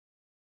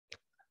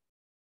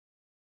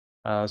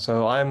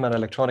So I'm an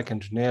electronic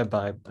engineer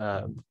by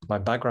my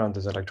background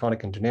is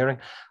electronic engineering.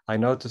 I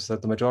noticed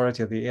that the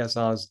majority of the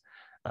ESRs,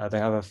 they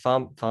have a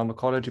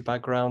pharmacology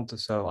background.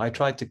 So I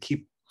tried to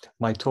keep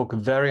my talk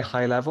very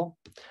high level.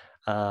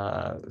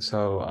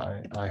 So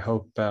I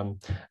hope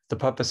the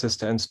purpose is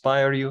to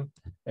inspire you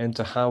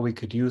into how we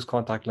could use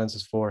contact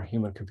lenses for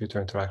human-computer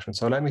interaction.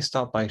 So let me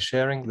start by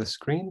sharing the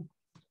screen.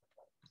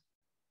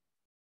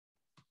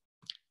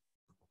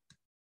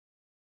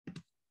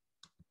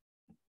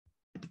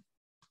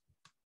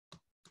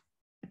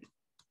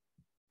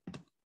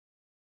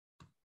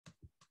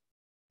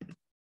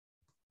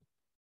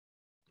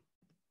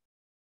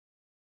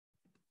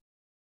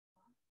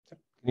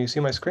 Can you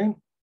see my screen?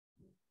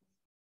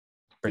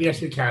 Great.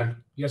 Yes, we can.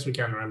 Yes, we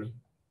can, Rami.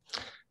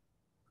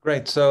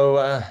 Great.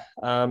 So,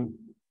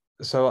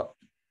 so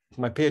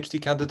my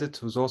PhD candidate,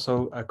 who's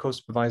also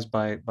co-supervised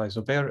by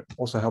Zubair,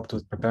 also helped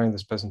with preparing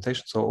this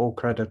presentation. So all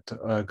credit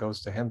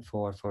goes to him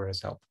for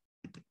his help.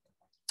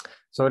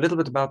 So a little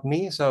bit about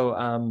me. So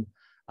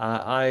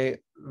I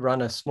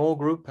run a small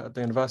group at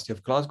the University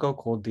of Glasgow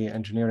called the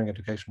Engineering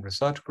Education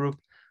Research Group.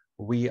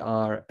 We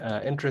are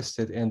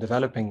interested in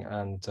developing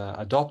and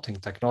adopting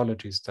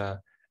technologies to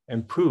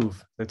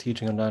improve the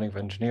teaching and learning of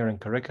engineering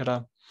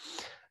curricula.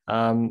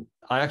 I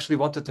actually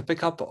wanted to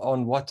pick up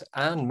on what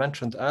Anne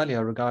mentioned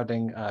earlier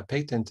regarding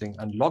patenting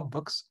and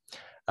logbooks.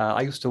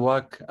 I used to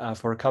work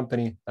for a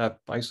company, I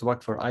used to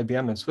work for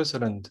IBM in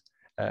Switzerland,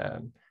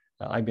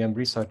 IBM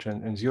Research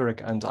in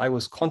Zurich, and I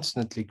was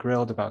constantly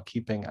grilled about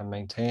keeping and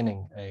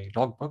maintaining a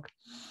logbook.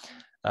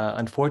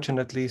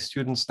 Unfortunately,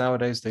 students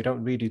nowadays, they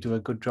don't really do a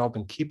good job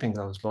in keeping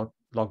those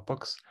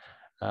logbooks.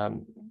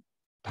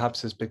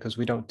 Perhaps it's because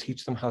we don't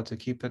teach them how to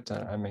keep it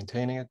and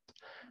maintaining it.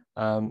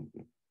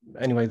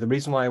 Anyway, the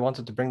reason why I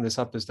wanted to bring this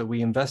up is that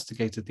we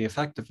investigated the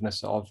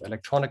effectiveness of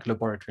electronic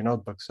laboratory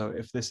notebooks. So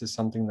if this is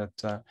something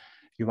that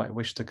you might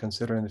wish to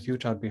consider in the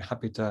future, I'd be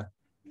happy to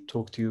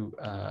talk to you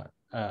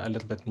a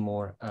little bit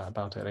more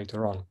about it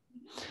later on.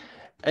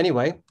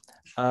 Anyway,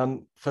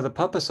 for the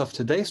purpose of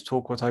today's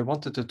talk, what I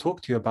wanted to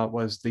talk to you about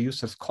was the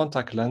use of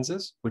contact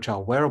lenses, which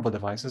are wearable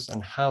devices,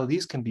 and how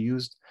these can be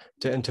used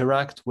to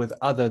interact with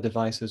other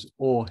devices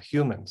or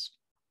humans.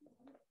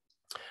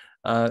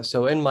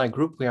 So in my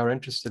group, we are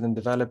interested in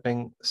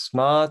developing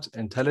smart,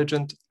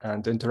 intelligent,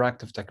 and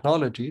interactive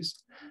technologies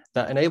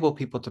that enable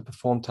people to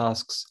perform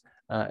tasks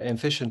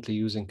efficiently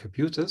using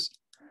computers.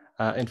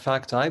 In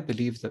fact, I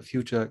believe that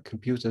future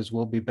computers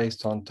will be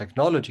based on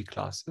technology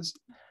classes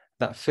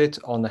that fit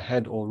on the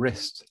head or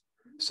wrist.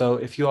 So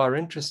if you are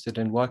interested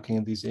in working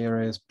in these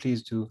areas,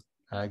 please do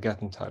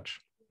get in touch.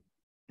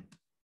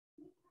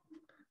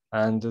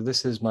 And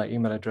this is my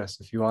email address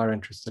if you are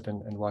interested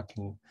in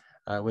working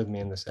with me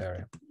in this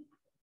area.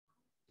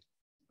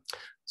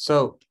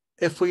 So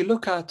if we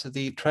look at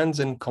the trends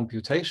in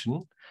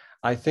computation,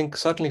 I think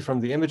certainly from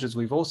the images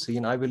we've all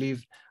seen, I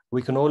believe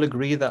we can all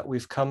agree that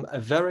we've come a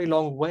very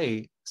long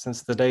way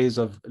since the days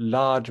of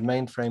large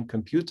mainframe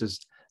computers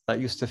that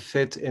used to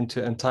fit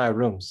into entire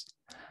rooms.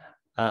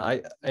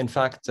 In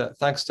fact,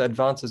 thanks to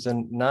advances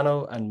in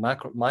nano and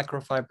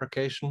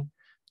microfabrication,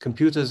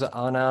 computers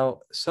are now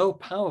so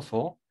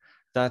powerful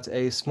that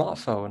a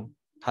smartphone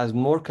has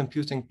more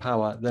computing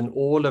power than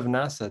all of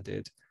NASA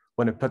did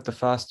when it put the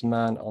first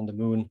man on the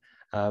moon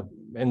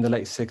in the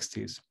late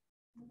 60s.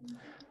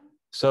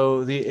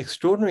 So the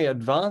extraordinary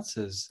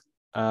advances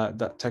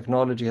that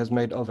technology has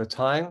made over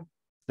time,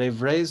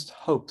 they've raised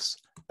hopes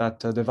that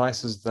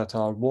devices that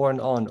are worn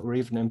on or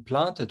even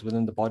implanted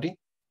within the body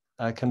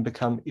can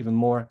become even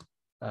more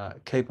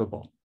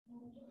capable.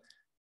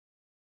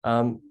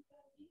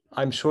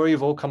 I'm sure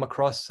you've all come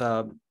across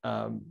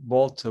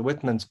Walt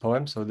Whitman's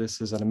poem. So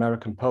this is an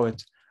American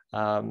poet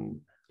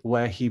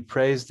where he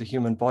praised the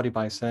human body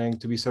by saying,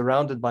 to be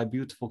surrounded by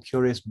beautiful,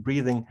 curious,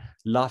 breathing,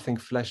 laughing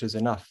flesh is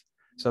enough.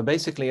 So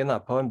basically in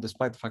that poem,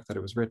 despite the fact that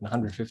it was written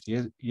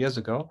 150 years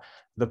ago,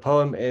 the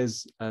poem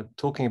is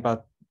talking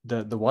about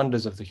the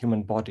wonders of the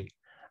human body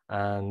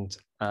and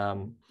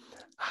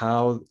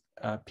how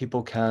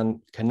people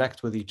can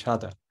connect with each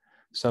other.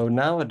 So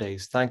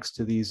nowadays, thanks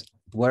to these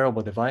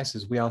wearable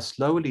devices, we are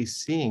slowly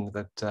seeing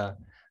that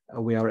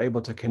we are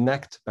able to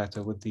connect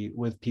better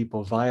with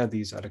people via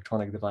these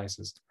electronic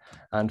devices.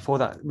 And for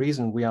that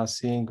reason, we are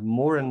seeing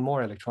more and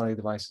more electronic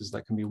devices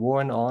that can be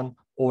worn on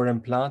or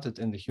implanted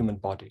in the human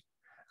body.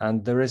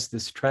 And there is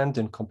this trend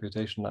in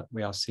computation that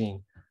we are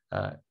seeing.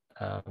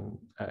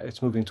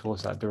 It's moving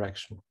towards that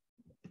direction.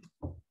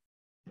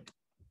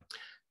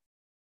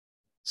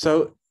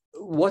 So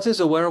what is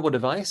a wearable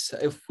device?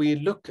 If we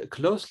look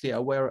closely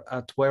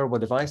at wearable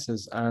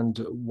devices and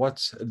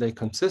what they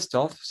consist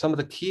of, some of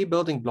the key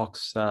building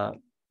blocks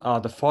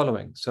are the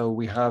following. So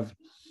we have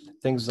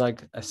things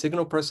like a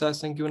signal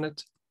processing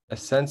unit, a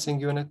sensing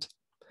unit,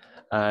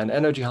 an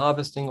energy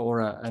harvesting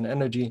or an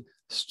energy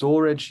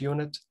storage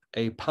unit,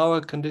 a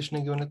power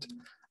conditioning unit,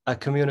 a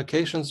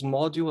communications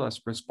module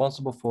that's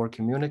responsible for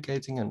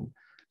communicating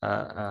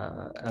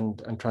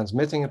and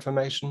transmitting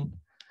information,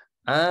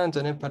 and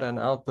an input and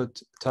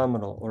output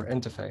terminal or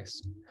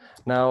interface.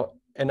 Now,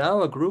 in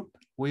our group,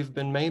 we've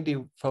been mainly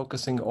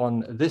focusing on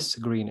this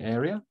green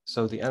area,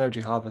 so the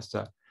energy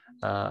harvester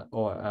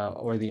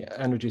or the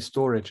energy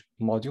storage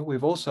module.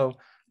 We've also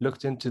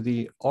looked into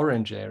the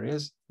orange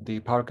areas, the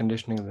power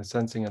conditioning, the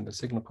sensing, and the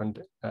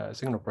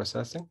signal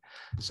processing.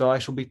 So I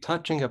shall be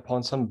touching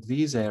upon some of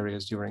these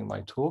areas during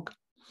my talk.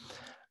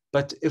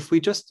 But if we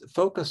just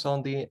focus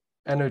on the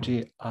energy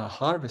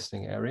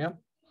harvesting area,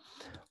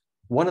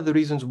 one of the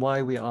reasons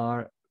why we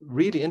are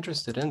really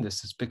interested in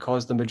this is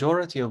because the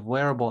majority of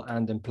wearable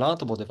and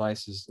implantable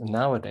devices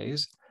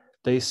nowadays,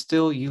 they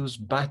still use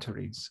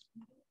batteries.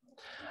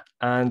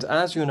 And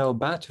as you know,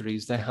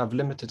 batteries, they have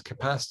limited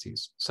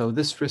capacities. So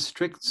this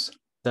restricts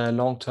their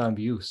long-term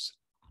use.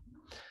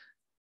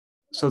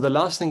 So the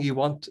last thing you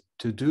want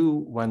to do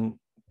when,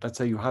 let's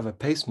say you have a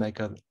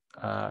pacemaker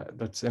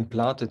that's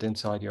implanted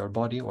inside your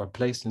body or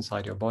placed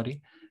inside your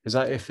body, is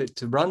that if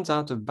it runs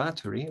out of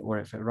battery or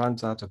if it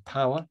runs out of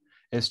power,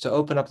 is to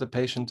open up the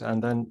patient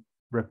and then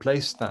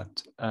replace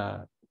that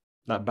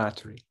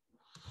battery.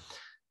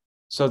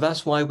 So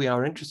that's why we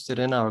are interested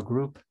in our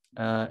group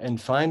in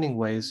finding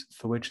ways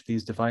for which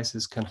these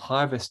devices can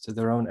harvest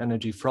their own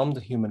energy from the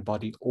human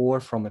body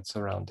or from its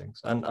surroundings.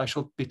 And I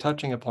shall be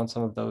touching upon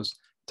some of those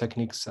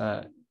techniques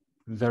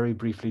very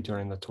briefly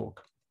during the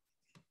talk.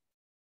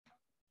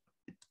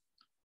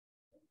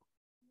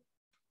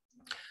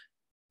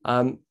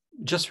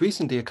 Just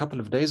recently, a couple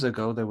of days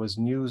ago, there was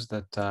news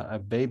that a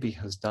baby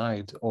has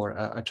died, or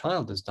a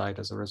child has died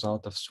as a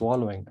result of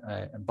swallowing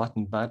a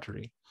button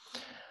battery.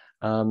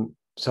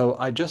 So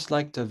I'd just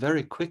like to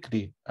very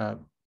quickly,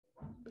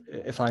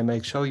 if I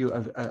may, show you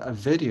a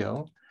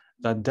video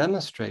that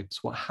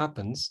demonstrates what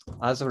happens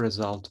as a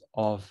result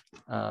of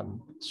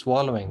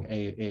swallowing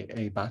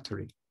a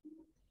battery.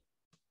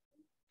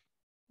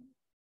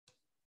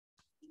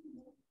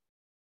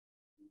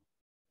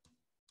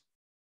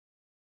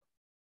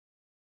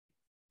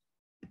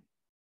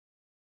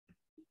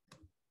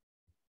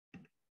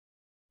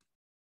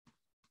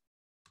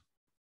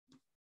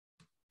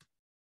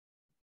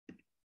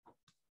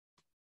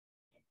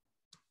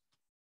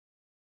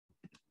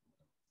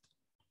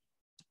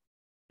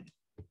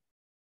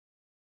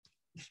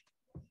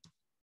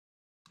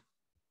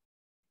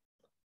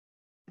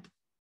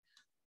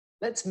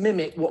 Let's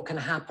mimic what can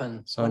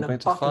happen So when I'm a going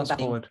to button fast bang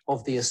forward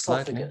of the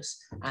slightly. esophagus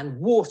and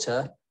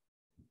water,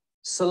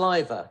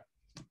 saliva,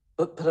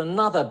 but put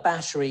another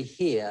battery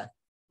here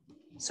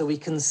so we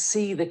can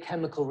see the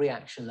chemical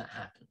reaction that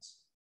happens.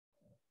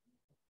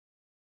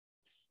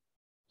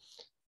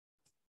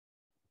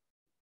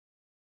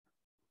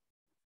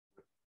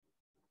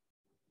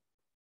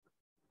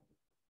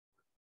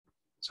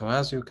 So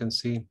as you can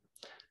see,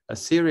 a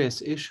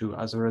serious issue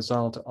as a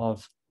result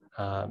of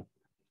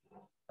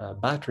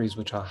batteries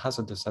which are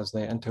hazardous as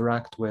they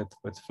interact with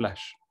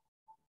flesh.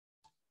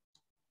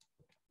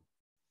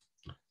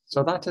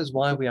 So that is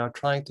why we are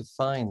trying to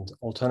find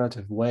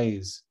alternative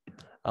ways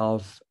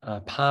of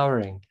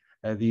powering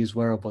these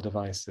wearable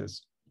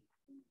devices.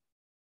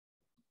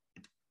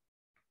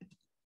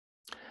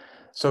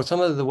 So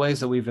some of the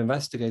ways that we've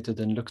investigated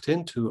and looked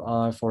into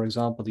are, for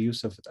example, the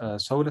use of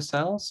solar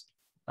cells,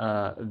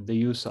 the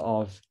use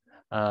of,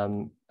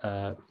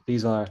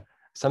 these are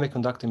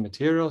semiconducting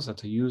materials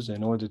that are used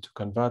in order to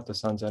convert the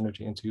sun's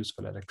energy into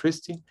useful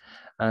electricity.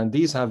 And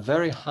these have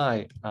very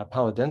high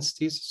power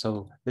densities.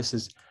 So this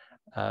is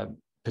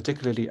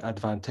particularly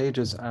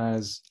advantageous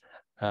as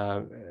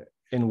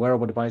in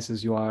wearable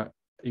devices, you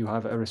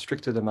have a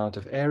restricted amount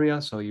of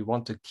area. So you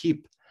want to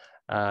keep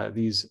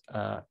these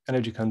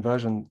energy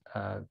conversion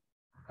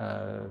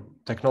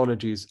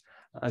technologies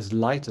as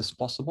light as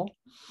possible.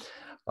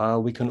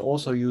 We can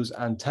also use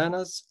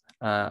antennas,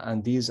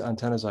 and these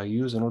antennas are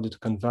used in order to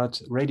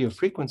convert radio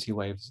frequency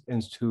waves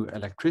into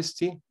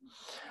electricity.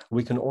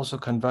 We can also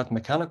convert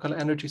mechanical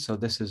energy, so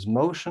this is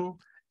motion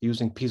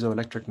using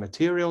piezoelectric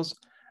materials,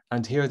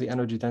 and here the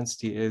energy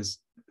density is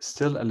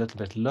still a little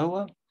bit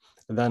lower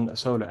than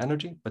solar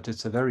energy, but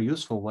it's a very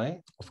useful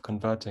way of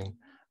converting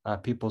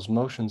people's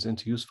motions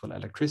into useful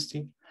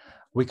electricity.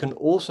 We can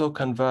also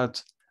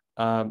convert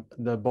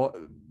the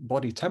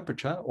body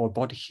temperature or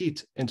body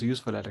heat into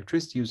useful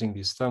electricity using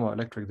these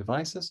thermoelectric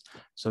devices.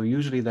 So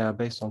usually they are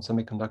based on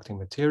semiconducting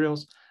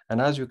materials. And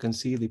as you can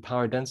see, the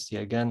power density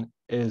again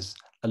is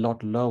a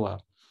lot lower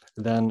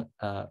than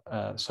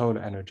solar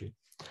energy.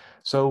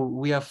 So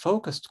we have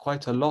focused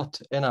quite a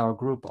lot in our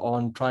group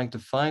on trying to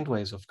find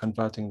ways of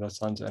converting the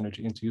sun's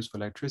energy into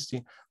useful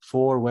electricity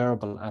for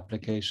wearable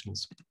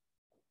applications.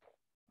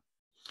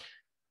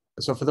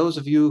 So for those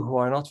of you who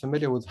are not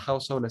familiar with how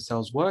solar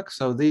cells work,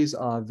 so these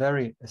are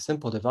very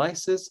simple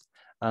devices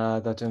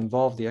that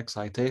involve the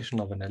excitation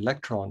of an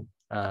electron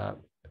from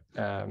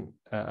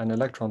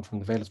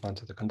the valence band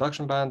to the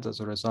conduction band as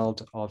a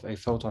result of a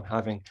photon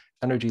having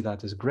energy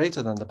that is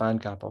greater than the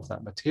band gap of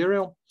that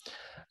material.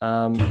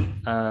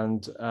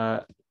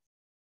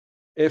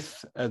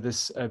 If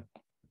this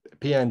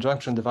PN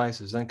junction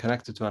device is then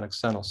connected to an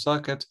external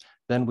circuit,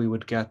 then we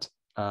would get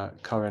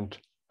current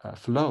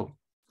flow.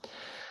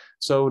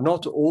 So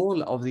not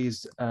all of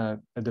these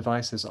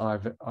devices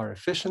are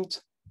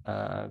efficient.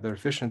 their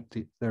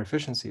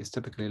efficiency is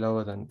typically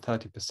lower than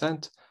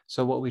 30%.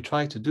 So what we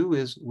try to do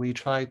is we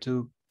try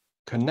to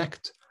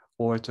connect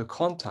or to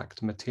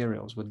contact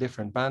materials with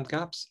different band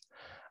gaps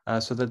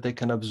so that they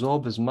can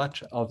absorb as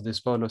much of the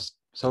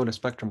solar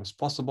spectrum as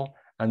possible.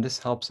 And this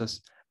helps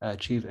us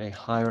achieve a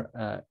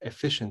higher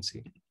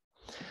efficiency.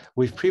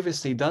 We've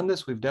previously done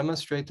this. We've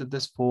demonstrated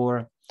this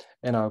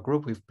in our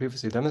group, we've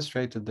previously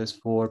demonstrated this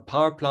for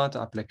power plant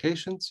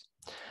applications.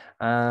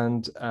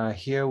 And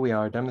here we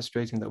are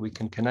demonstrating that we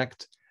can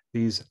connect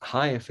these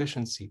high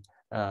efficiency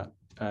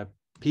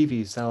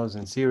PV cells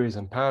in series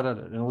and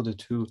parallel in order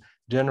to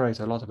generate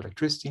a lot of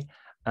electricity.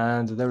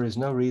 And there is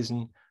no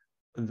reason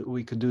that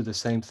we could do the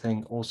same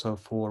thing also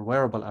for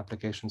wearable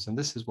applications. And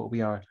this is what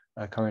we are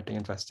currently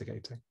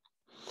investigating.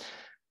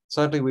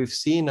 Certainly, we've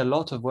seen a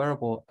lot of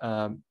wearable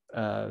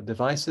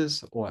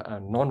devices or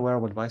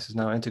non-wearable devices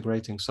now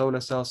integrating solar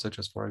cells, such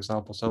as, for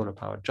example,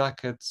 solar-powered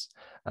jackets,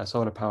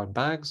 solar-powered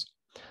bags.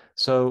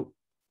 So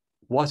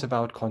what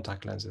about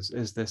contact lenses?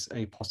 Is this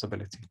a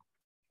possibility?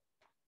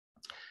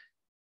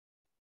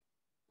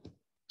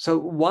 So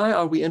why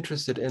are we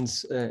interested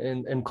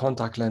in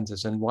contact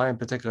lenses, and why in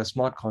particular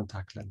smart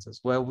contact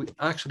lenses? Well,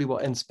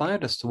 what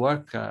inspired us to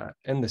work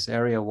in this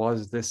area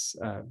was this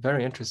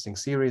very interesting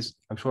series.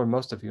 I'm sure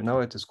most of you know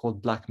it. It's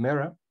called Black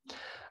Mirror.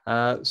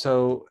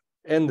 So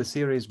in the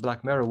series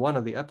Black Mirror, one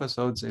of the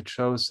episodes, it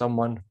shows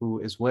someone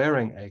who is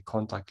wearing a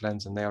contact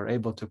lens and they are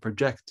able to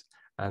project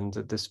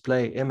and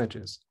display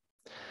images.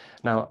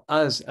 Now,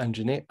 as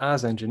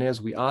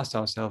engineers, we asked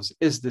ourselves,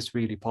 is this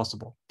really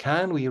possible?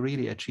 Can we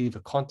really achieve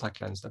a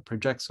contact lens that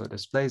projects or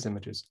displays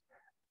images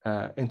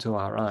into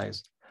our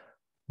eyes?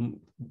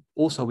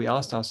 Also, we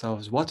asked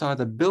ourselves, what are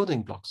the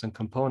building blocks and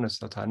components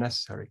that are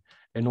necessary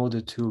in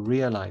order to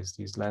realize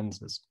these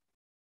lenses?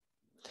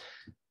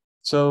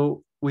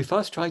 So we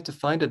first tried to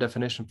find a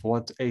definition for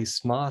what a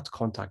smart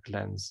contact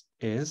lens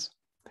is.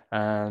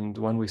 And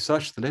when we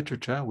searched the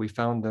literature, we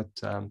found that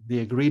the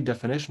agreed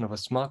definition of a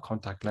smart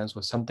contact lens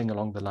was something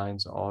along the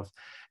lines of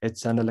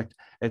it's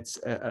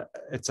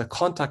a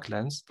contact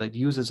lens that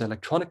uses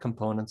electronic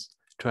components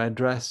to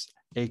address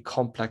a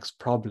complex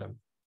problem.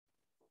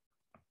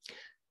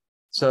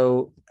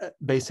 So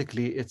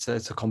basically, it's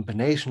a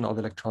combination of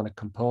electronic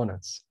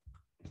components.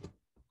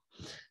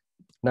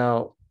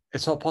 Now,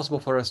 it's not possible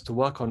for us to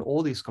work on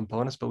all these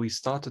components, but we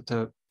started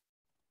to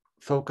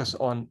focus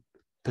on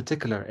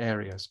particular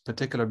areas,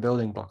 particular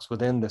building blocks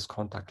within this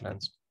contact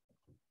lens.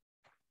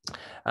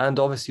 And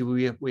obviously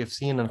we have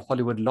seen in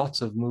Hollywood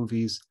lots of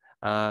movies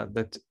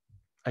that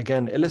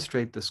again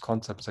illustrate this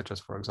concept, such as,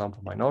 for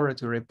example,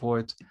 Minority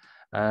Report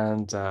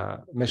and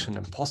Mission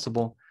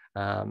Impossible.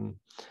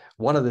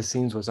 One of the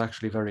scenes was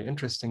actually very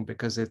interesting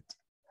because it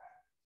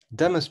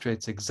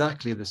demonstrates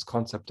exactly this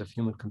concept of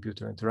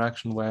human-computer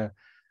interaction, where,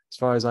 as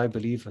far as I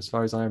believe, as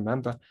far as I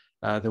remember,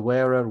 the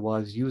wearer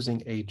was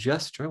using a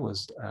gesture,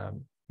 was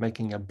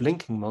making a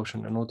blinking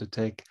motion in order to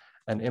take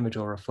an image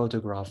or a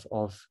photograph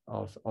of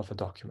a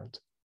document.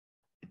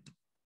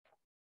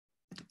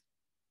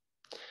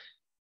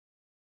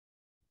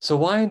 So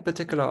why in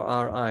particular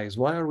our eyes?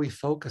 Why are we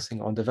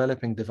focusing on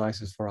developing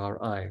devices for our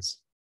eyes?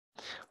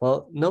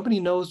 Well, nobody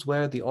knows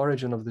where the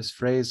origin of this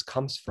phrase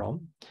comes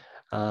from,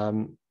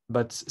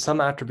 but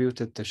some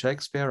attribute it to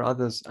Shakespeare,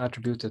 others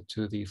attribute it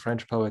to the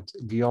French poet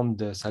Guillaume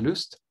de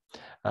Sallust.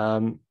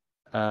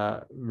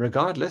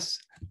 Regardless,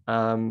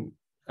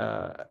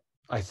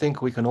 I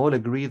think we can all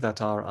agree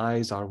that our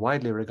eyes are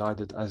widely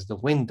regarded as the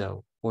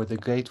window or the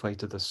gateway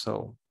to the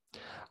soul.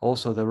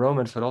 Also, the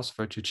Roman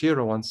philosopher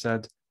Cicero once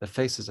said, the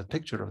face is a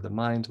picture of the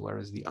mind,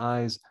 whereas the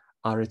eyes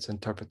are its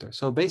interpreter.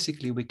 So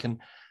basically, we can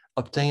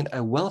obtain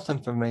a wealth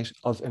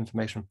of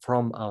information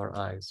from our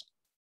eyes.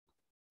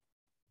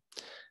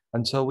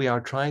 And so we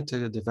are trying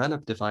to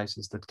develop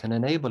devices that can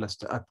enable us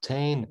to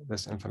obtain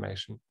this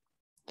information.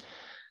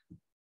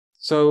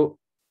 So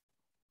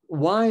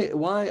why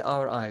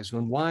our eyes?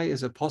 And why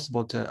is it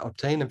possible to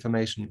obtain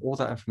information, all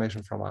that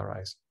information from our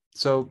eyes?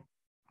 So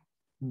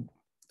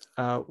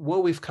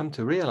what we've come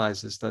to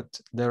realize is that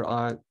there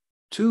are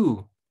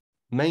two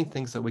main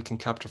things that we can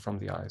capture from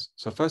the eyes.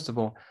 So first of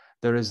all,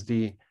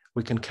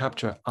 we can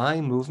capture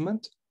eye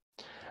movement.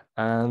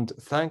 And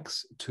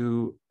thanks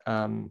to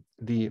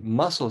the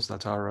muscles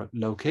that are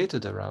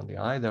located around the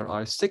eye, there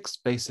are 6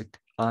 basic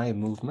eye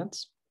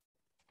movements.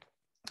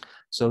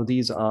 So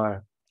these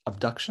are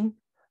abduction.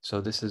 So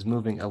this is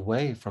moving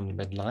away from the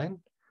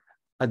midline.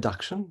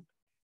 Adduction,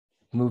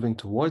 moving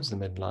towards the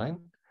midline.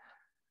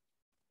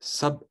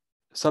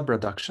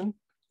 Subreduction,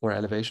 or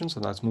elevation, so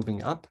that's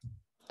moving up.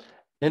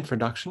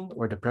 Introduction,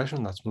 or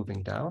depression, that's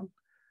moving down.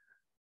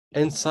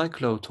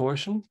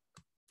 Encyclotorsion,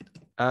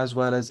 as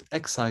well as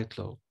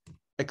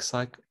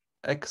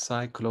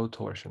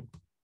excyclotorsion.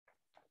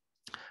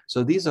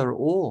 So these are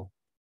all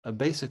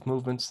basic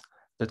movements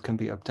that can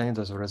be obtained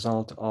as a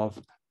result of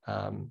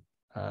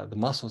the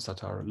muscles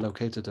that are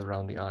located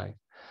around the eye.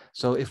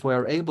 So if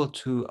we're able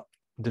to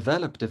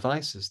develop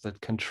devices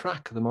that can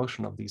track the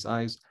motion of these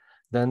eyes,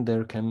 then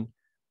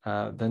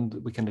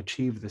we can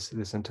achieve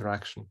this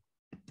interaction.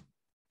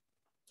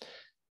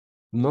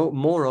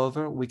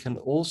 Moreover, we can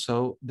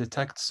also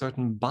detect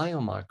certain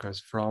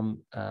biomarkers from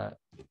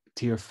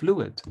tear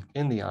fluid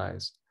in the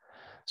eyes.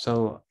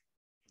 So,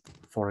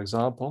 for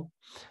example,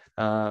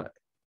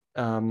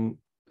 certain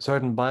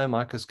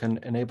biomarkers can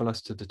enable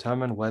us to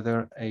determine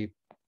whether a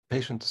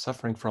patient is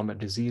suffering from a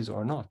disease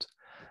or not.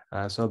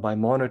 So by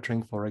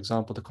monitoring, for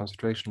example, the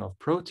concentration of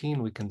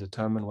protein, we can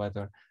determine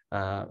whether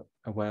a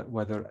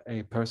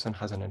person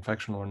has an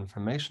infection or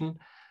inflammation.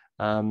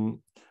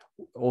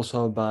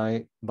 Also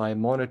by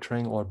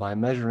monitoring or by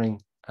measuring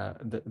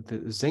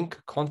the zinc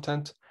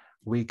content,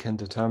 we can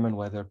determine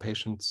whether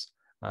patients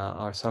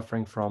are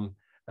suffering from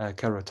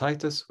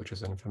keratitis, which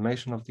is an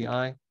inflammation of the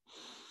eye,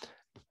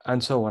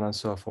 and so on and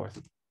so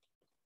forth.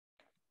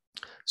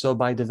 So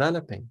by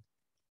developing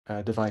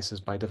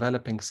devices, by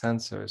developing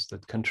sensors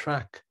that can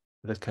track,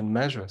 that can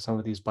measure some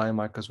of these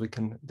biomarkers, we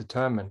can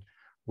determine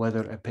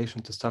whether a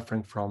patient is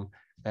suffering from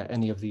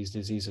any of these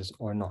diseases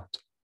or not.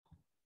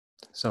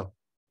 So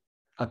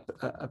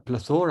a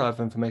plethora of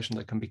information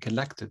that can be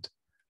collected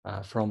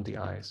from the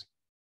eyes.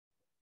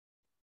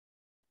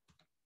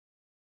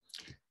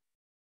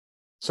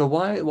 So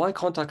why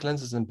contact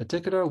lenses in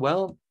particular?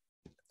 Well,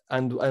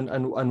 and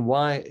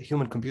why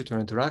human-computer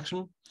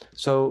interaction?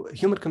 So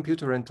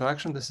human-computer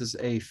interaction, this is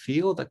a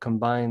field that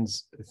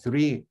combines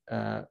three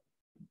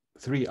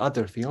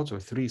other fields or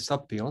three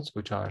subfields,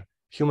 which are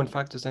human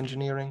factors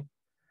engineering,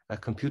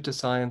 computer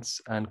science,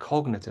 and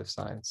cognitive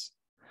science.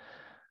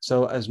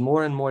 So as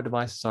more and more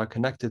devices are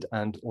connected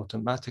and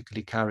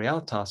automatically carry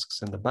out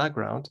tasks in the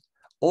background,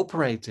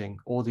 operating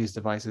all these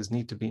devices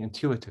need to be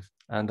intuitive,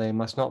 and they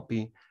must not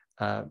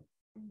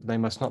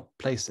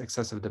place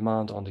excessive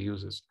demand on the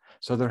users.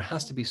 So there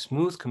has to be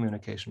smooth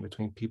communication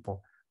between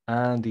people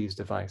and these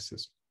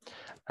devices.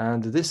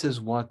 And this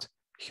is what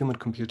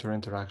human-computer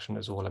interaction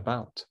is all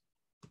about.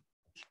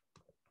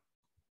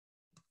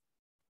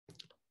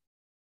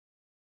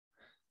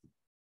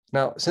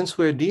 Now, since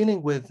we're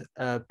dealing with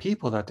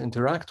people that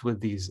interact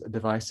with these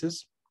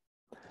devices,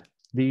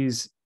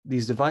 these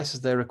devices,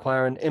 they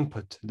require an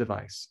input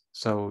device.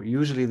 So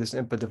usually this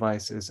input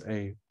device is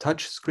a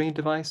touch screen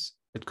device.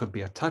 It could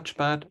be a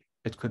touchpad.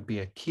 It could be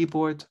a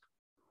keyboard.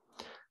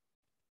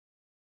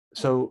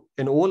 So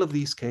in all of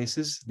these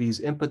cases,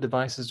 these input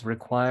devices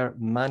require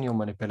manual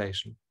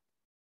manipulation.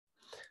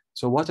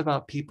 So what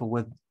about people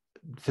with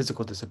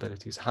physical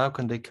disabilities? How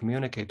can they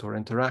communicate or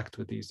interact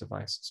with these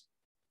devices?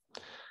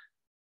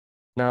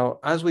 Now,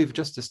 as we've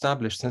just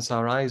established, since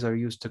our eyes are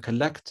used to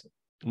collect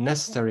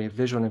necessary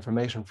visual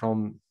information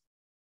from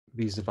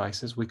these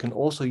devices, we can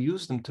also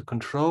use them to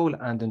control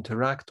and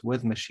interact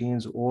with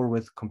machines or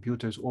with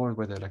computers or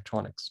with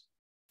electronics.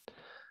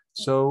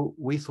 So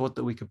we thought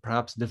that we could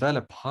perhaps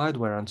develop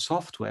hardware and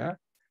software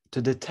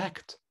to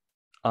detect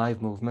eye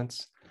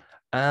movements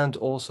and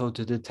also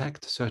to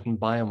detect certain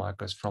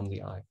biomarkers from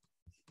the eye.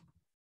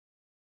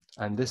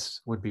 And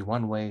this would be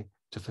one way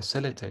to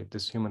facilitate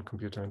this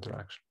human-computer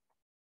interaction.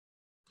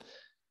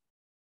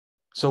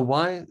 So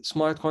why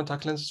smart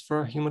contact lenses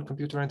for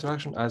human-computer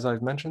interaction? As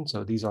I've mentioned,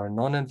 so these are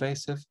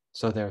non-invasive,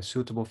 so they're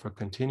suitable for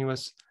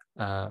continuous,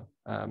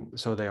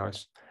 so they are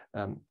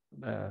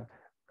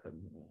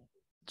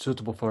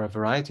suitable for a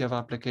variety of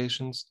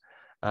applications.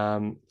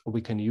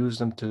 We can use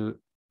them to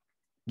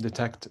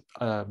detect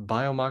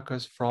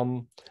biomarkers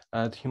from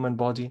the human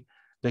body.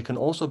 They can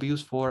also be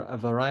used for a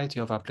variety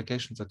of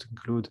applications that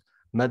include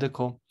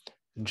medical,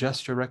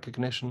 gesture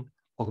recognition,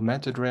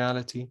 augmented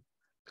reality,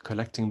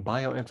 collecting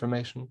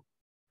bioinformation.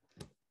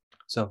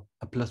 So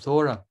a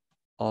plethora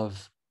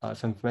of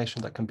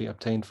information that can be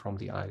obtained from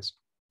the eyes.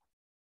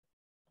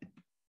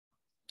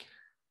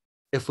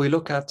 If we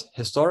look at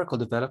historical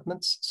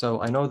developments,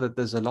 so I know that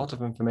there's a lot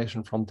of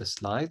information from this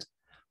slide,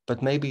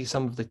 but maybe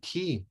some of the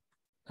key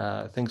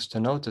things to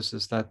notice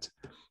is that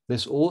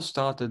this all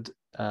started,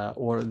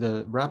 or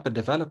the rapid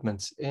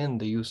developments in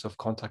the use of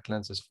contact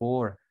lenses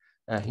for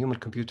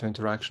human-computer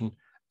interaction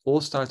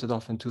all started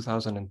off in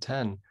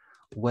 2010,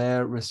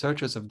 where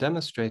researchers have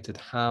demonstrated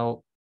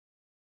how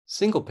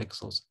single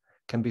pixels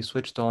can be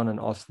switched on and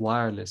off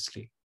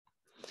wirelessly.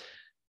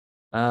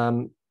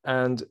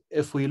 And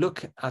if we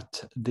look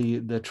at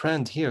the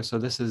trend here, so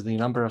this is the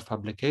number of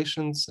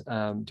publications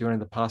during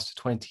the past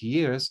 20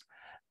 years,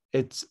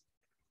 it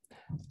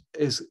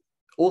is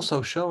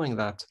also showing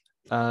that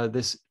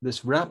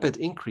this rapid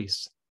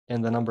increase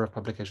in the number of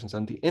publications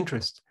and the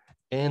interest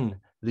in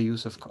the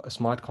use of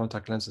smart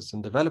contact lenses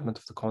and development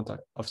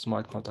of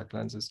smart contact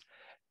lenses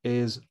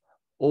is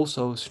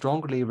also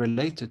strongly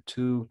related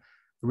to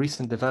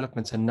recent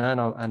developments in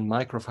nano and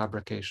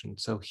microfabrication.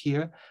 So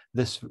here,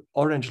 this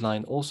orange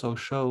line also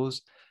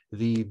shows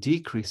the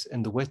decrease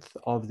in the width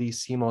of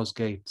these CMOS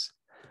gates.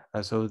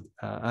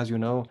 As you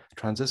know,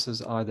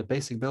 transistors are the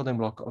basic building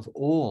block of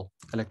all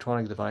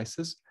electronic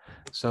devices.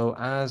 So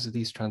as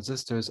these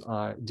transistors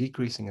are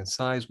decreasing in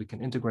size, we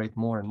can integrate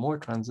more and more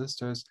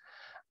transistors.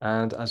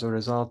 And as a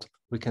result,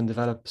 we can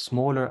develop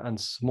smaller and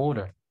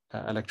smaller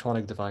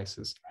electronic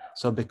devices.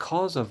 So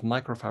because of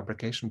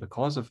microfabrication,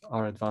 because of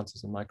our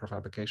advances in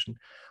microfabrication,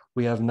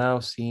 we have now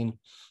seen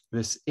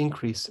this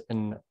increase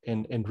in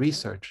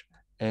research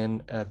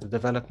in the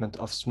development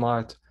of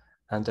smart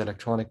and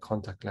electronic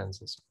contact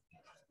lenses.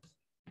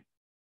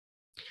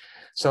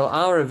 So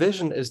our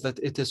vision is that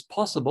it is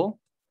possible.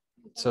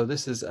 So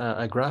this is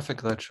a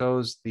graphic that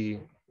shows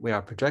we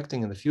are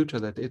projecting in the future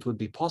that it would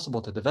be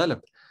possible to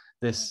develop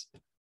this,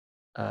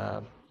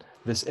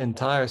 this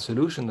entire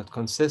solution that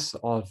consists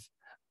of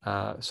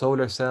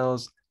solar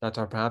cells that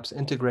are perhaps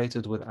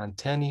integrated with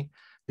antennae.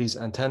 These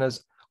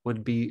antennas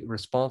would be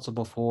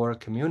responsible for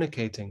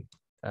communicating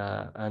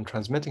and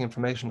transmitting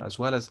information, as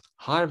well as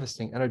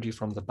harvesting energy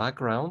from the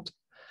background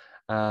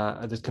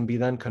that can be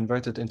then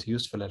converted into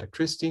useful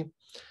electricity.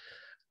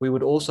 We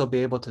would also be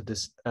able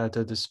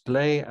to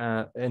display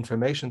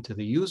information to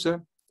the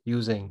user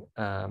using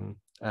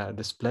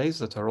displays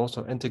that are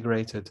also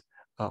integrated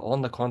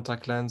on the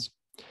contact lens.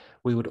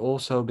 We would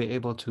also be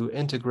able to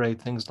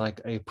integrate things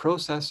like a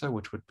processor,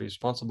 which would be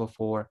responsible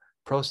for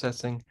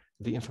processing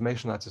the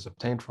information that is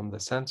obtained from the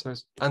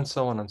sensors, and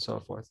so on and so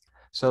forth.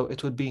 So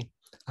it would be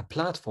a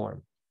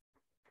platform,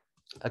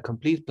 a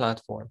complete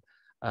platform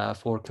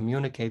for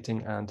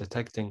communicating and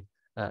detecting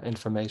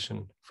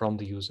information from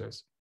the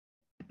users.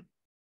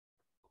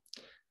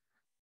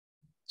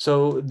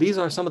 So these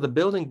are some of the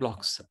building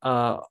blocks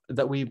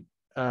that we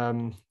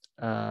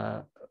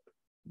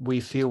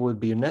feel would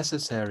be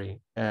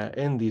necessary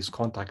in these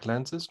contact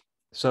lenses.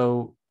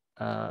 So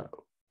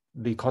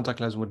the contact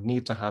lens would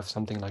need to have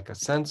something like a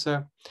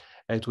sensor.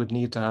 It would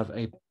need to have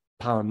a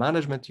power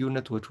management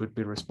unit, which would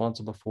be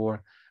responsible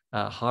for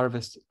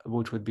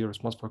which would be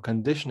responsible for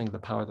conditioning the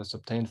power that's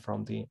obtained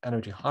from the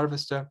energy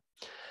harvester.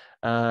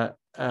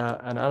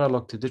 An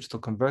analog to digital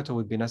converter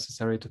would be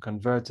necessary to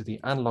convert the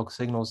analog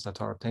signals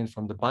that are obtained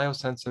from the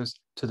biosensors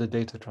to the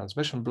data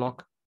transmission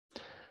block,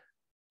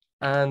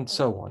 and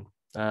so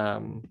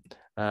on.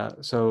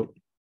 So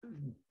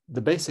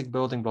the basic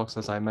building blocks,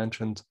 as I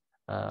mentioned,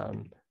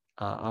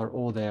 are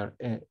all there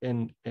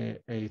in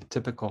a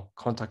typical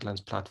contact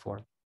lens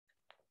platform.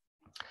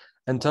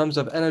 In terms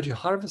of energy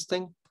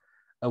harvesting,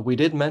 we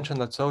did mention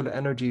that solar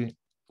energy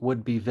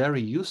would be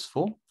very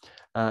useful.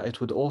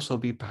 It would also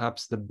be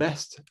perhaps the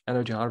best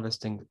energy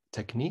harvesting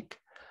technique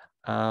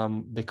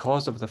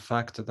because of the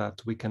fact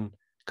that we can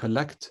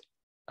collect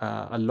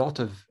a lot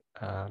of,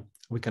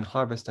 we can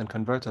harvest and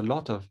convert a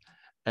lot of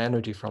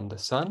energy from the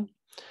sun.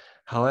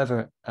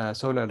 However,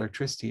 solar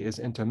electricity is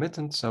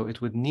intermittent, so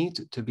it would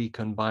need to be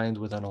combined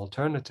with an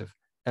alternative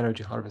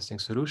energy harvesting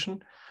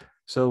solution.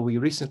 So we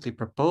recently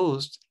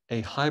proposed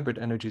a hybrid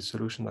energy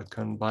solution that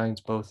combines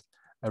both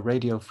a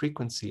radio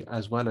frequency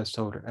as well as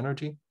solar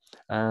energy,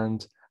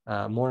 and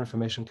more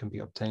information can be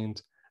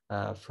obtained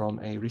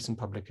from a recent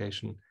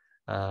publication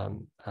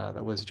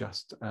that was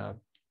just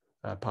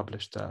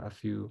published a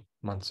few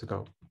months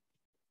ago.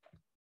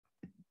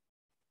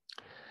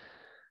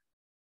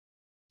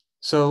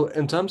 So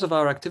in terms of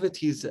our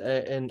activities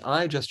in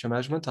eye gesture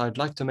measurement, I'd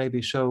like to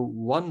maybe show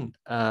one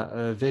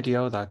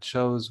video that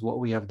shows what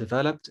we have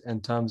developed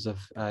in terms of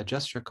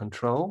gesture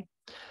control.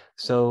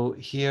 So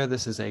here,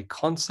 this is a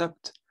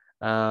concept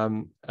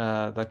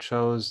that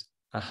shows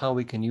how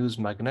we can use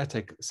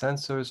magnetic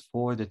sensors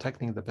for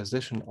detecting the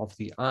position of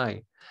the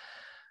eye.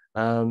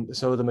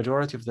 So the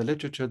majority of the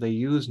literature, they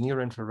use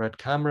near-infrared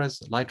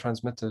cameras, light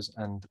transmitters,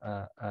 and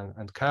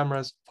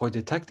cameras for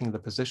detecting the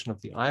position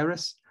of the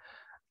iris.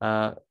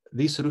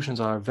 These solutions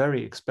are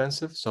very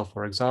expensive. So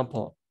for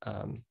example,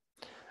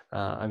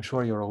 I'm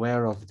sure you're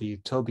aware of the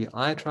Tobii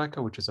eye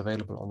tracker, which is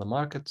available on the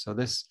market. So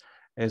this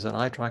is an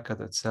eye tracker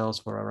that sells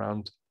for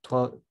around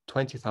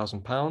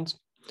 £20,000.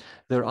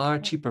 There are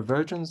cheaper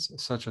versions,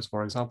 such as,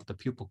 for example, the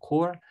pupil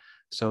core.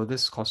 So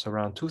this costs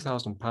around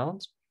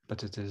 £2,000,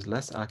 but it is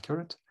less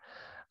accurate.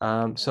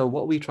 So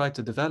what we try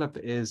to develop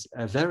is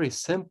a very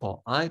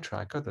simple eye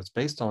tracker that's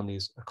based on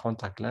these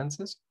contact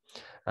lenses.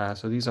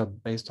 So these are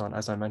based on,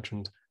 as I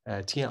mentioned,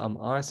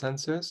 TMR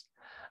sensors.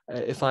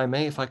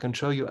 If I can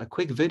show you a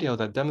quick video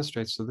that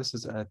demonstrates, so this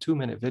is a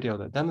 2-minute video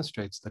that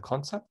demonstrates the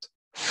concept.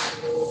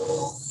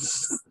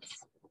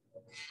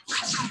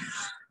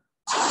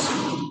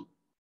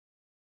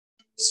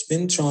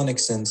 Spintronic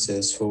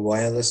sensors for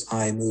wireless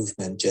eye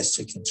movement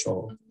gesture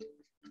control.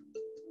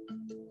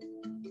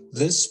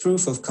 This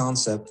proof of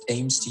concept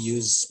aims to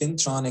use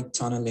spintronic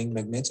tunneling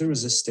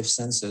magnetoresistive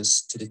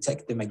sensors to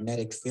detect the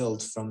magnetic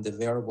field from the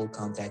wearable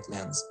contact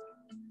lens.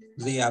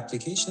 The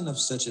application of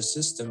such a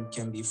system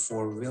can be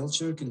for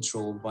wheelchair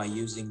control by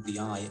using the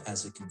eye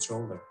as a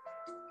controller.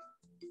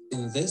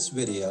 In this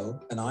video,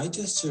 an eye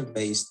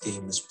gesture-based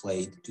game is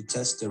played to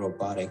test the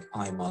robotic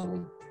eye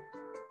model.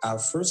 Our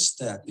first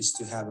step is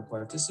to have a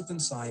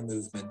participant's eye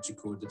movement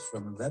recorded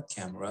from a web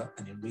camera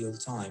and in real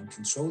time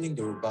controlling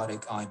the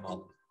robotic eye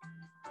model.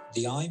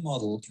 The eye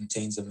model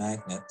contains a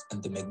magnet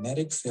and the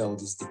magnetic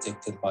field is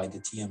detected by the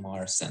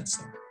TMR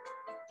sensor.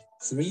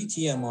 3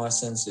 TMR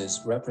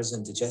sensors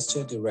represent the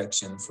gesture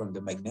direction from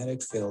the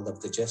magnetic field of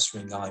the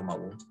gesturing eye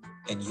model,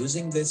 and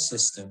using this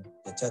system,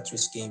 the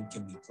Tetris game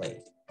can be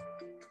played.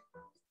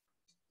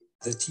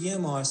 The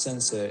TMR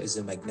sensor is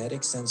a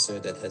magnetic sensor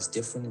that has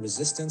different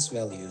resistance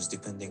values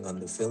depending on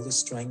the field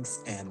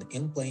strength and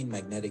in-plane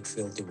magnetic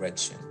field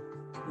direction.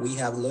 We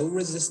have low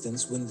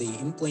resistance when the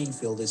in-plane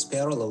field is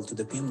parallel to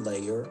the pin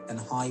layer and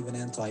high when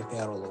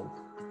anti-parallel.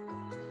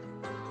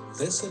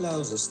 This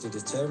allows us to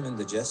determine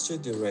the gesture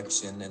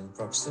direction and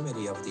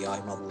proximity of the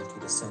eye model to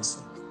the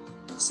sensor.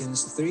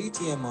 Since 3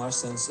 TMR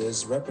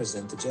sensors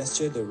represent the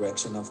gesture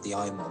direction of the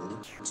eye model,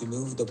 to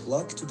move the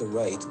block to the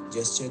right,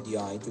 gesture the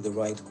eye to the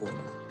right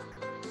corner.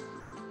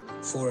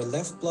 For a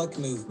left block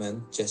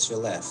movement, gesture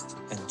left,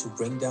 and to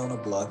bring down a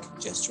block,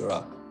 gesture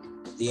up.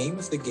 The aim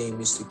of the game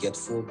is to get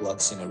 4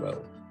 blocks in a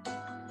row.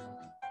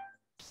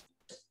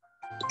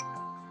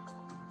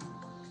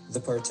 The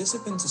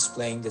participant is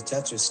playing the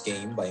Tetris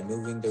game by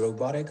moving the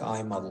robotic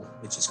eye model,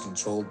 which is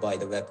controlled by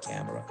the web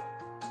camera.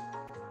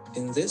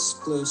 In this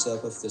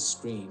close-up of the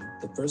screen,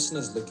 the person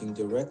is looking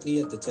directly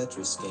at the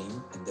Tetris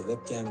game and the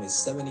webcam is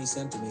 70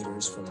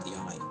 centimeters from the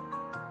eye.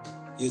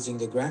 Using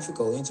the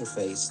graphical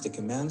interface, the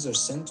commands are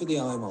sent to the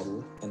eye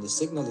model and the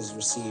signal is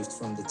received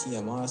from the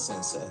TMR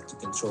sensor to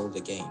control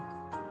the game.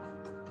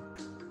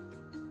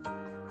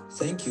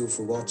 Thank you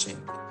for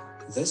watching.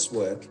 This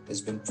work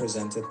has been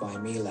presented by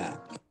MeLab.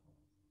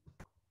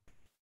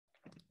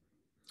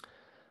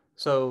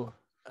 So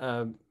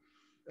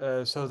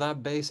that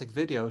basic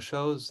video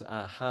shows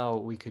how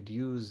we could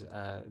use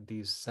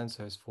these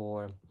sensors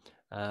for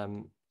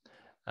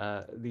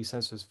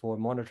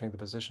monitoring the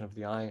position of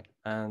the eye.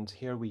 And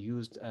here we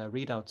used a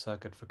readout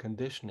circuit for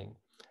conditioning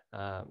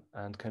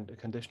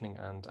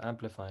and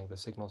amplifying the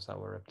signals that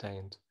were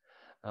obtained.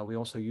 We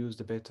also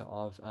used a bit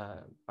of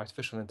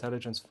artificial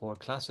intelligence for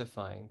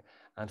classifying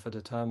and for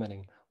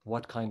determining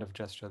what kind of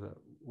gesture that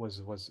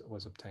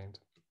was obtained.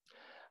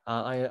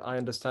 I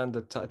understand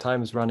that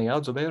time is running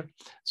out, Zubair.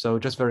 So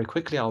just very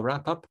quickly, I'll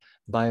wrap up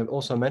by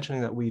also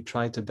mentioning that we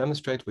tried to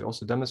demonstrate. We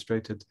also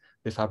demonstrated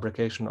the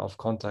fabrication of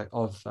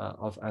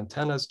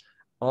antennas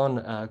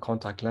on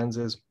contact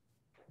lenses.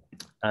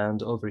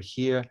 And over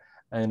here,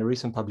 in a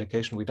recent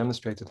publication, we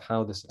demonstrated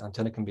how this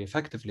antenna can be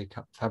effectively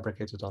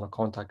fabricated on a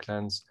contact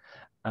lens.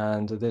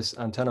 And this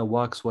antenna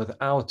works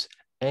without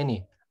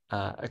any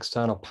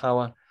external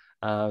power.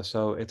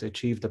 So it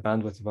achieved a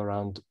bandwidth of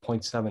around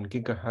 0.7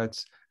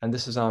 gigahertz. And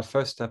this is our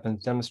first step in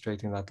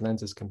demonstrating that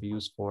lenses can be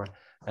used for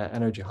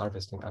energy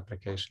harvesting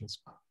applications.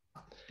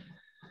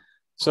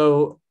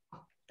 So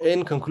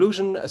in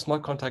conclusion,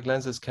 smart contact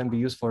lenses can be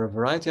used for a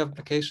variety of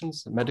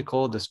applications: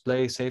 medical,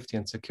 display, safety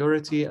and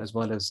security, as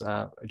well as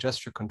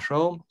gesture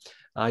control.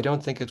 I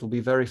don't think it will be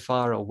very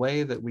far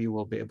away that we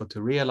will be able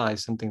to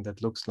realize something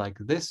that looks like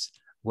this,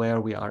 where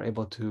we are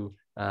able to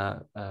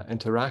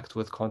interact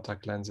with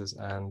contact lenses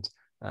and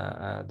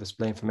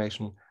display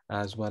information,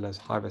 as well as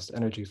harvest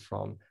energy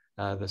from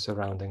the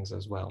surroundings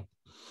as well.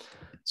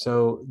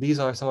 So these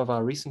are some of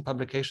our recent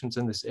publications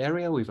in this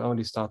area. We've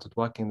only started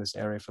working in this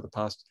area for the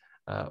past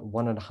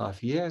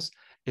 1.5 years.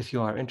 If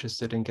you are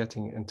interested in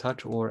getting in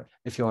touch, or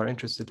if you are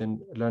interested in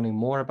learning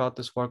more about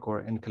this work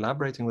or in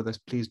collaborating with us,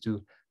 please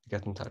do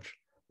get in touch.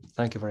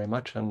 Thank you very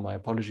much, and my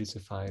apologies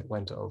if I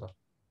went over.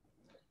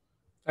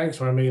 Thanks,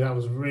 Rami. That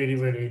was really,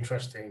 really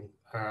interesting.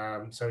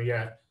 So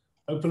yeah,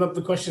 open up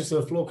the questions to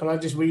the floor. Can I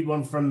just read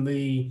one from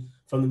the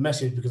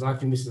message, because I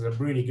think this is a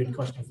really good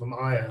question from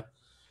Aya.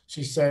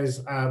 She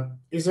says,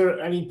 is there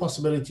any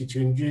possibility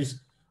to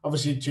induce,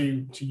 obviously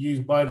to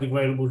use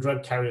biodegradable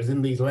drug carriers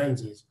in these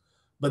lenses,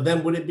 but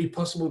then would it be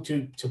possible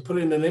to put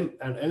in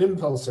an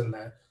impulse in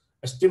there,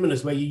 a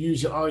stimulus where you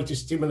use your eye to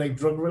stimulate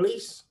drug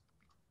release?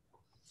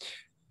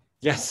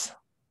 Yes,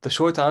 the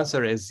short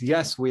answer is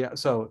yes.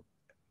 So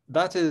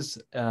that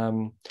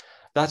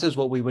is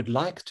what we would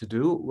like to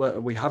do.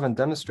 We haven't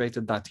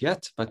demonstrated that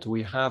yet, but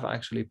we have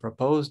actually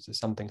proposed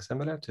something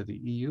similar to the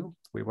EU.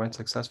 We weren't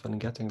successful in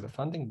getting the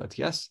funding, but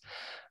yes,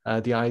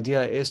 the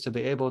idea is to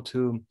be able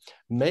to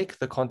make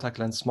the contact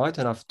lens smart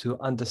enough to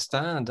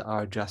understand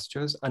our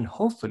gestures, and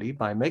hopefully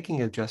by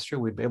making a gesture,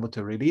 we'd be able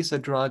to release a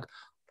drug,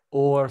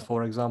 or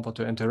for example,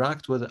 to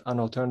interact with an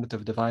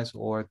alternative device,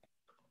 or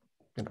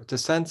to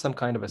send some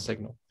kind of a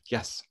signal.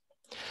 Yes.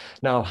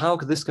 Now, how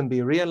this can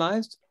be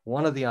realized?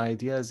 One of the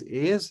ideas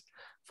is,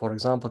 for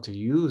example, to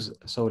use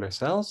solar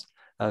cells.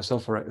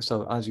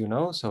 So as you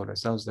know, solar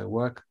cells, they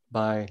work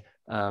by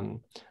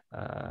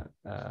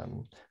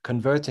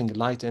converting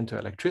light into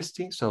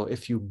electricity. So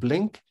if you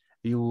blink,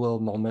 you will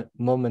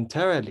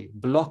momentarily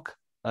block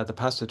the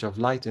passage of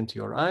light into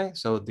your eye.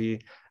 So the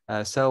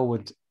cell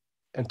would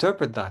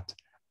interpret that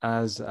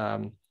as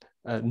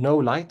no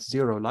light,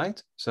 zero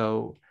light.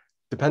 So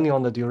depending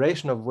on the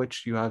duration of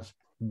which you have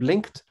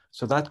blinked,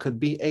 so that could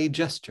be a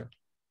gesture.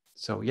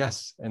 So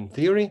yes, in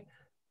theory,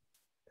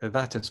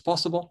 that is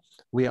possible.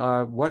 We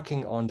are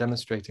working on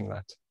demonstrating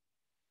that.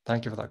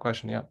 Thank you for that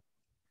question. Yeah.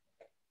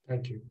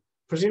 Thank you.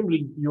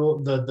 Presumably,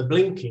 the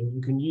blinking,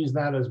 you can use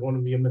that as one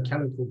of your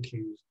mechanical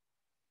cues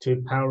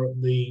to power up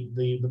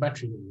the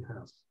battery that you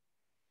have.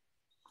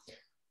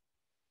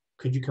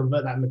 Could you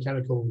convert that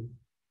mechanical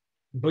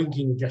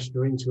blinking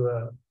gesture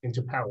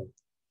into power?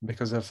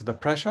 Because of the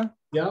pressure?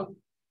 Yeah.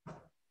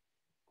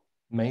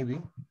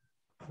 Maybe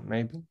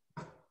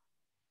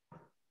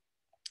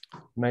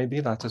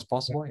that is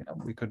possible. Yeah,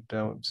 we could,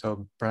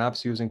 so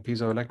perhaps using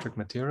piezoelectric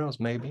materials,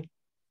 maybe.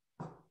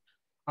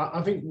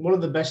 I think one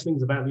of the best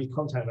things about these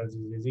contact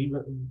lenses is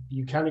even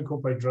you can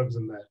incorporate drugs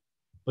in there,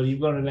 but you've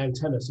got an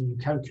antenna, so you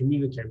can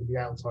communicate with the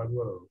outside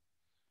world.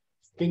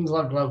 Things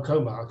like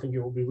glaucoma, I think it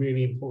will be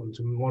really important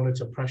to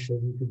monitor pressure.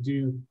 You could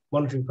do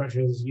monitoring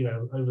pressures, you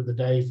know, over the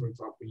day, for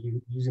example,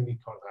 using these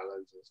contact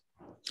lenses,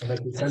 and they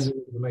can send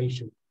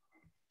information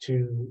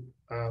to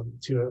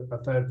a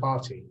third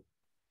party.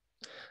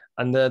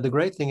 And the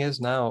great thing is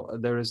now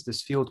there is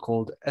this field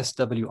called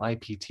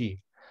SWIPT,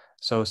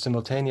 so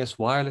simultaneous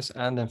wireless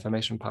and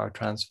information power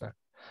transfer.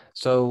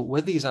 So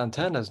with these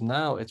antennas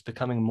now, it's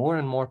becoming more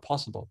and more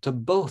possible to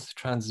both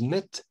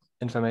transmit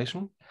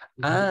information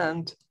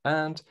and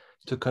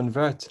to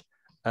convert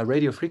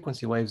radio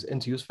frequency waves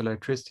into useful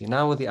electricity.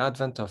 Now with the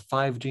advent of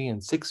 5G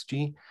and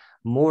 6G,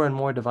 more and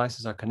more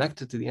devices are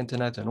connected to the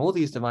internet, and all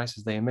these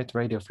devices, they emit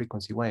radio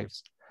frequency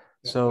waves.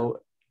 Yeah. So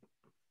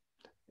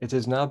it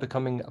is now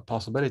becoming a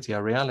possibility,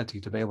 a reality,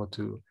 to be able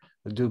to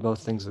do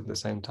both things at the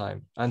same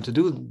time. And to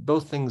do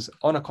both things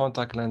on a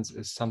contact lens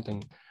is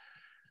something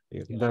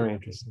very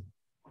interesting.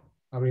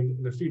 I mean,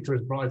 the future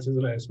is bright,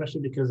 isn't it?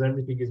 Especially because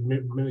everything is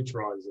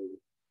miniaturizing.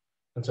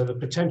 And so the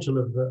potential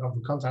of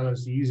the contact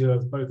lens to use it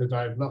as both a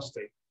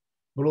diagnostic,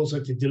 but also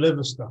to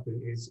deliver stuff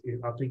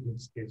I think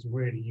it's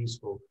really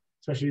useful,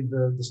 especially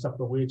the stuff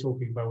that we're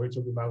talking about. We're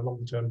talking about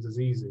long-term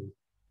diseases.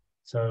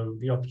 So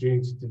the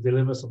opportunity to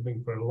deliver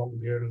something for a long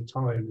period of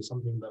time is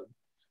something that,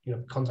 you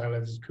know, contact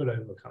lenses could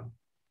overcome.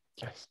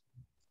 Yes.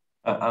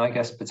 And I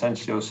guess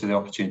potentially also the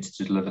opportunity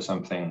to deliver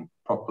something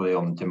properly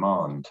on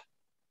demand.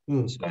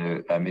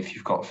 So if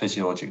you've got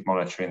physiologic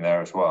monitoring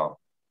there as well,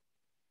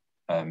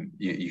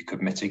 you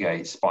could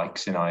mitigate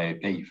spikes in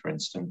IOP, for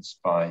instance,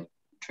 by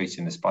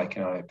treating the spike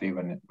in IOP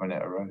when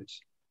it arose.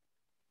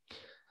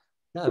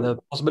 Yeah, the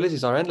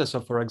possibilities are endless.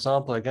 So, for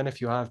example, again,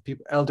 if you have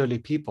elderly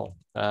people,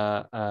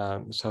 how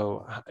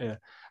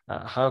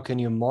can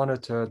you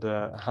monitor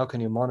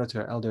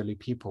elderly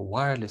people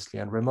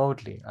wirelessly and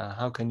remotely?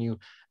 How can you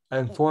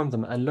inform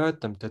them,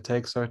 alert them to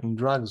take certain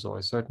drugs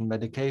or certain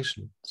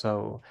medication?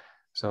 So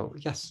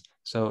yes.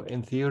 So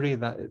in theory,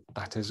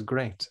 that is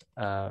great.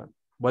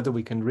 Whether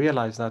we can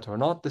realize that or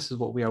not, this is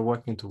what we are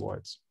working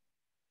towards.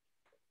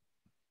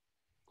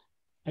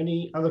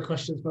 Any other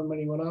questions from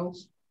anyone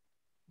else?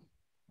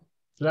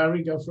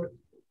 Larry, go for it.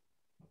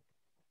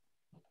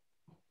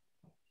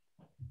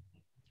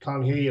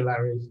 Can't hear you,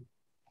 Larry.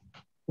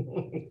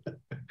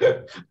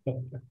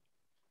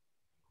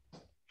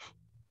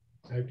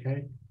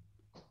 Okay.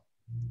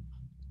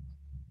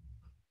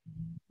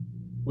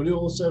 Will you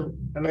also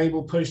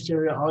enable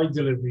posterior eye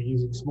delivery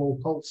using small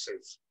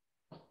pulses?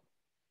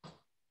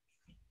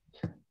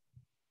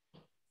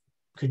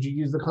 Could you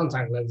use the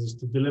contact lenses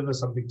to deliver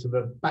something to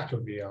the back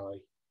of the eye?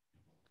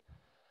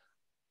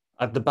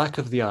 At the back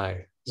of the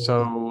eye.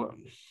 So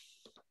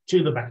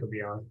to the back of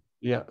the eye.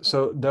 Yeah.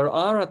 So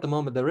at the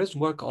moment, there is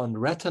work on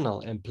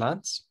retinal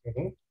implants.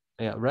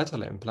 Yeah,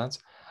 retinal implants.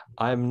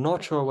 I'm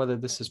not sure whether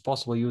this is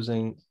possible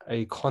using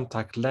a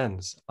contact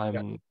lens.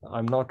 I'm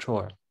not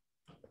sure.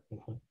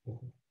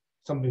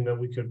 Something that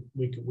we could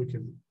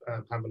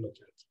have a look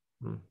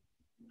at.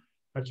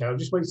 Okay, I'll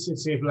just wait to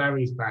see if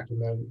Larry's back,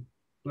 and then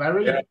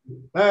Larry,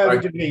 we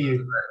can hear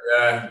you.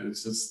 Yeah,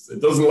 it's just, it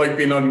doesn't like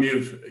being on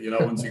mute. You know,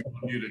 once you go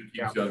mute, it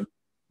keeps you on.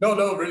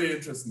 No, really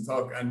interesting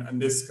talk,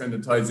 and this kind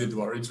of ties into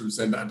what Richard was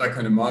saying. That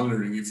kind of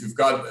monitoring. If you've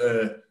got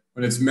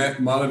when it's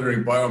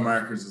monitoring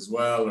biomarkers as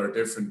well, or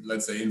different,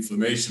 let's say,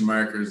 inflammation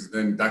markers,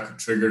 then that could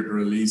trigger the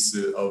release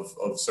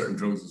of certain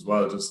drugs as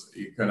well. Just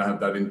you kind of have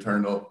that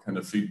internal kind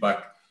of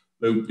feedback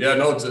loop. Yeah,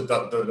 no,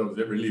 that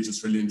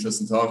was really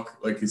interesting talk.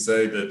 Like you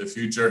say, the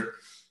future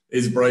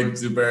is bright,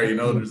 Zubair. You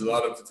know, there's a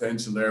lot of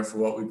potential there for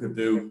what we could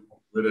do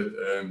with it.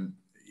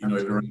 You know,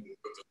 the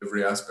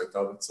delivery aspect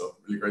of it. So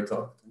really great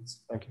talk. Thanks.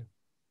 Thank you.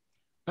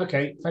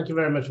 Okay, thank you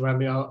very much,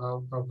 Rami.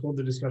 I'll call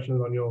the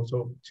discussion on your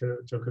talk to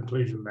a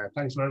conclusion there.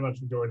 Thanks very much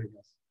for joining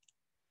us.